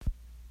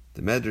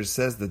The Medrash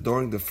says that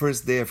during the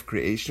first day of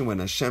creation, when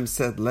Hashem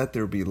said, "Let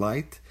there be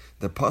light,"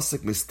 the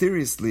pasuk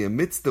mysteriously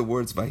emits the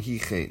words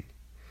 "Vahi chen,"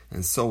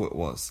 and so it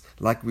was,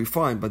 like we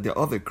find by the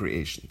other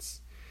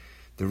creations.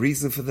 The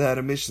reason for that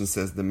emission,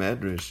 says the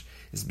Medrash,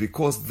 is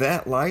because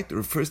that light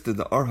refers to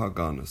the Or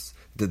HaGanus,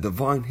 the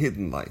divine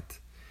hidden light.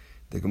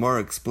 The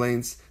Gemara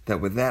explains that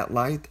with that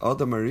light,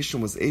 Adam HaRishon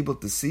was able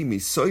to see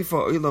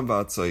misoifa olam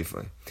va'ad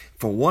soifa,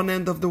 from one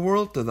end of the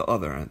world to the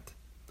other end.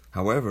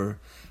 However,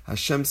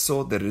 Hashem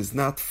saw that it is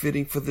not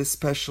fitting for this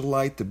special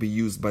light to be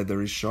used by the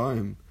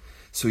Rishonim,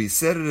 so He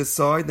set it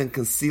aside and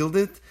concealed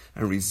it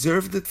and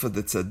reserved it for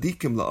the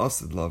tzaddikim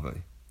la'asid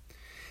lavai.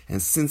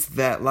 And since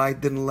that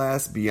light didn't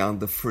last beyond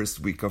the first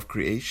week of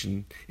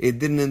creation, it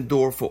didn't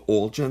endure for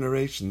all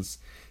generations.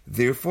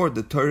 Therefore,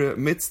 the Torah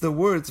omits the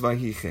words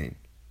 "Vahi chen."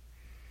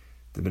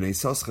 The Bnei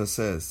Sascha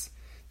says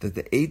that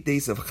the 8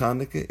 days of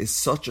Chanukah is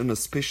such an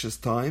auspicious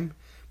time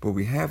where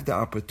we have the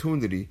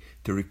opportunity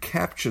to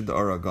recapture the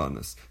Or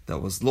HaGanus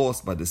that was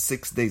lost by the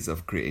 6 days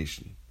of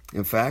creation.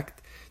 In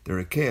fact, the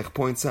Rekeach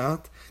points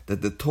out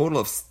that the total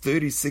of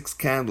 36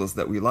 candles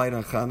that we light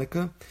on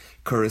Chanukah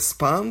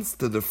corresponds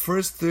to the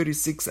first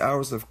 36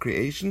 hours of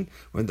creation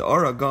when the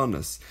Or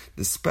HaGanus,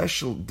 the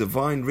special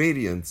divine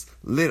radiance,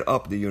 lit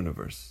up the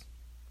universe.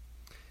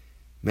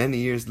 Many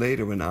years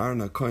later, when Aaron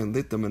HaKohen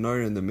lit the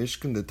menorah in the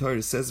Mishkan, the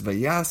Torah says,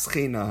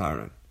 "Vayaschein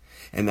Aharon,"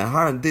 and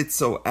Aharon did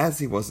so as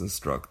he was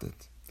instructed.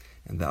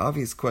 And the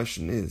obvious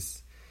question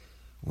is,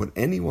 would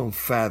anyone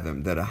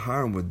fathom that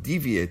Aharon would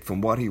deviate from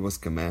what he was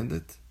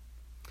commanded?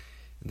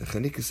 And the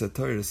Chanikas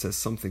HaTorah says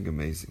something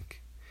amazing.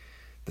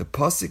 The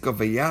pasuk of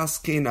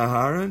Vayaschein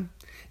Aharon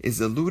is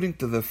alluding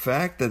to the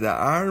fact that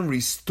Aharon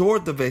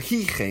restored the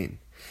Vahi chen.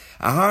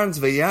 Aharon's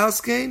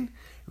Vayaschein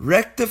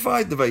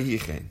rectified the Vahi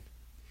chen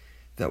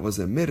that was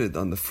emitted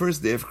on the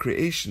first day of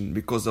creation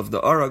because of the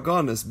Or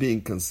HaGanus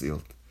being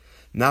concealed.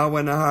 Now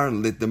when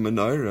Aharon lit the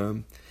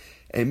menorah,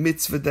 a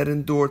mitzvah that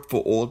endured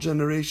for all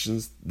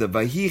generations, the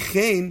Vahi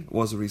chen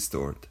was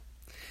restored.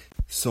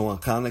 So on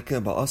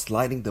Chanukah, by us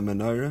lighting the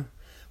menorah,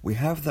 we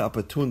have the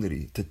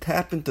opportunity to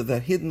tap into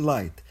that hidden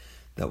light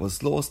that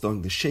was lost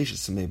during the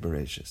Sheshes Yemei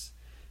Bereishis.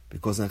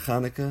 Because on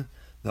Chanukah,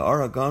 the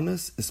Or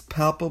HaGanus is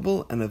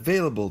palpable and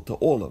available to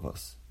all of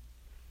us.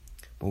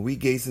 When we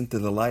gaze into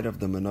the light of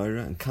the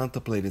menorah and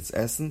contemplate its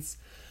essence,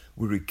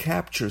 we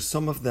recapture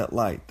some of that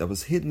light that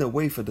was hidden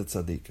away for the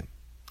tzaddikim.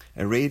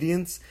 A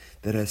radiance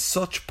that has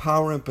such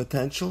power and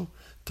potential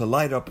to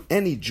light up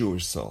any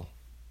Jewish soul.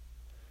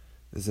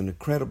 There's an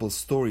incredible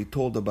story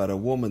told about a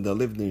woman that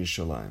lived in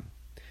Yerushalayim.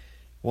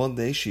 One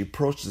day she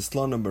approached the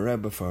Slonim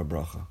Rebbe for a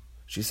bracha.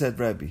 She said,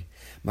 "Rebbe,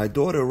 my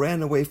daughter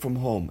ran away from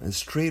home and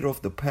strayed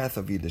off the path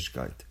of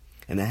Yiddishkeit,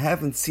 and I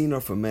haven't seen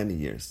her for many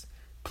years.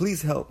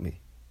 Please help me."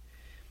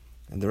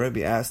 And the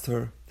Rebbe asked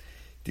her,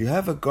 "Do you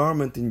have a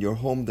garment in your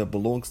home that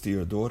belongs to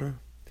your daughter?"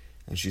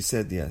 And she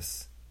said,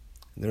 "Yes."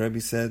 And the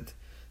Rebbe said,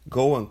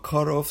 "Go and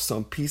cut off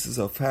some pieces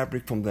of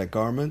fabric from that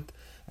garment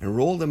and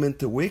roll them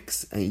into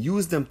wicks and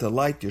use them to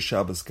light your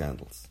Shabbos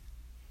candles."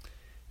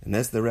 And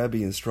as the Rebbe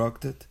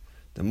instructed,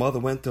 the mother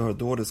went to her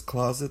daughter's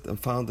closet and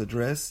found a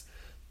dress,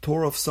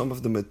 tore off some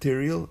of the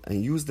material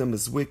and used them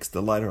as wicks to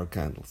light her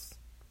candles.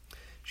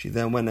 She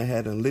then went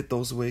ahead and lit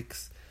those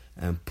wicks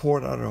and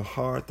poured out her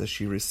heart as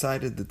she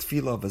recited the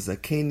tefillah of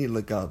Zakeni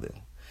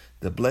Legadel,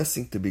 the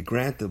blessing to be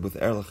granted with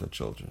Erlicha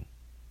children.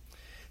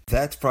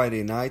 That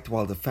Friday night,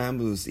 while the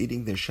family was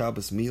eating their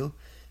Shabbos meal,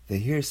 they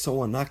hear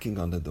someone knocking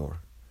on the door.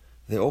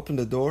 They open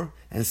the door,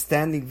 and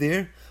standing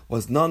there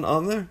was none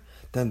other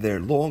than their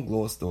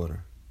long-lost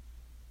daughter.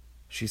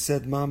 She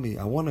said, "Mommy,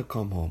 I want to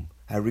come home.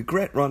 I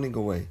regret running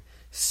away.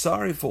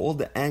 Sorry for all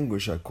the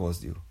anguish I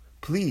caused you.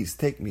 Please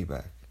take me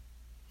back."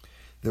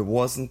 There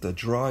wasn't a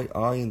dry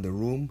eye in the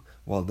room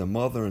while the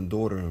mother and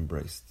daughter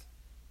embraced.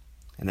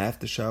 And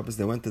after Shabbos,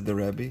 they went to the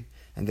Rebbe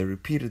and they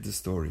repeated the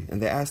story.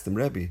 And they asked him,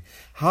 "Rebbe,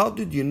 how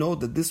did you know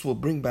that this will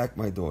bring back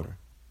my daughter?"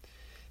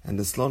 And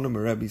the Slonim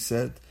Rebbe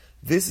said,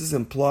 "This is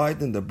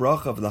implied in the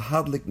bracha of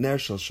Lahadlik Ner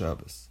Shel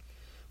Shabbos.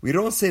 We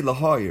don't say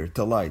Lahayer,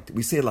 to light.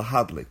 We say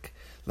Lahadlik.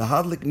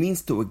 Lahadlik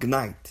means to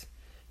ignite.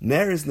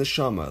 Ner is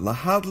neshama.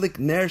 Lahadlik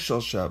Ner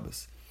Shel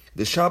Shabbos.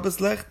 The Shabbos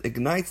Lecht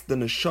ignites the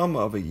neshama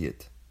of a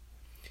Yid."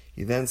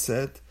 He then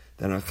said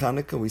that on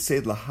Chanukah we say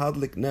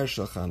Lahadlik Ner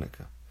Shel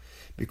Chanukah,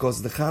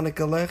 because the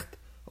Chanukah Lecht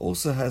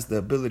also has the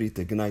ability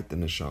to ignite the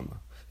neshama,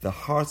 the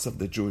hearts of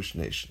the Jewish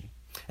nation,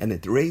 and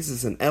it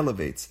raises and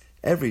elevates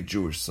every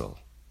Jewish soul.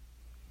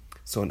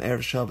 So on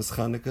Erev Shabbos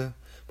Chanukah,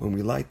 when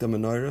we light the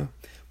menorah,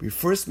 we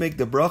first make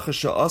the bracha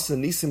Sha'asa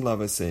Nisim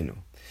Lavasenu,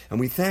 and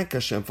we thank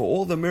Hashem for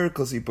all the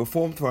miracles He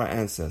performed for our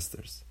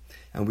ancestors.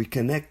 And we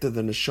connect to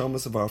the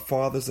neshamas of our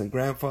fathers and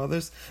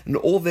grandfathers and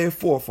all their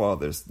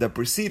forefathers that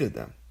preceded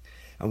them.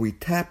 And we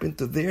tap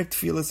into their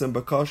tefillas and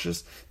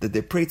bakashas that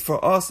they prayed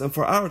for us and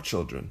for our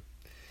children.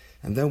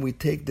 And then we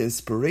take the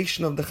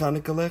inspiration of the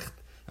Chanukah Lecht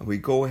and we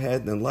go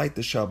ahead and light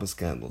the Shabbos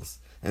candles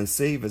and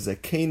say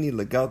V'zakeni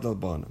legadol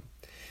banim.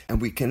 And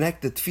we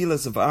connect the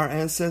tefillas of our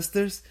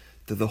ancestors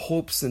to the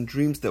hopes and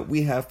dreams that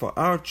we have for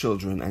our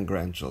children and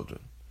grandchildren.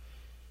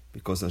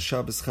 Because on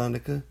Shabbos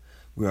Chanukah,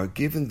 we are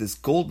given this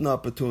golden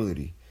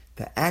opportunity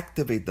to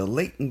activate the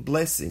latent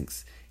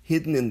blessings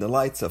hidden in the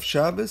lights of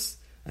Shabbos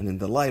and in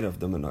the light of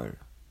the menorah.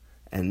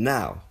 And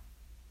now,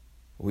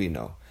 we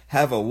know.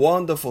 Have a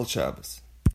wonderful Shabbos.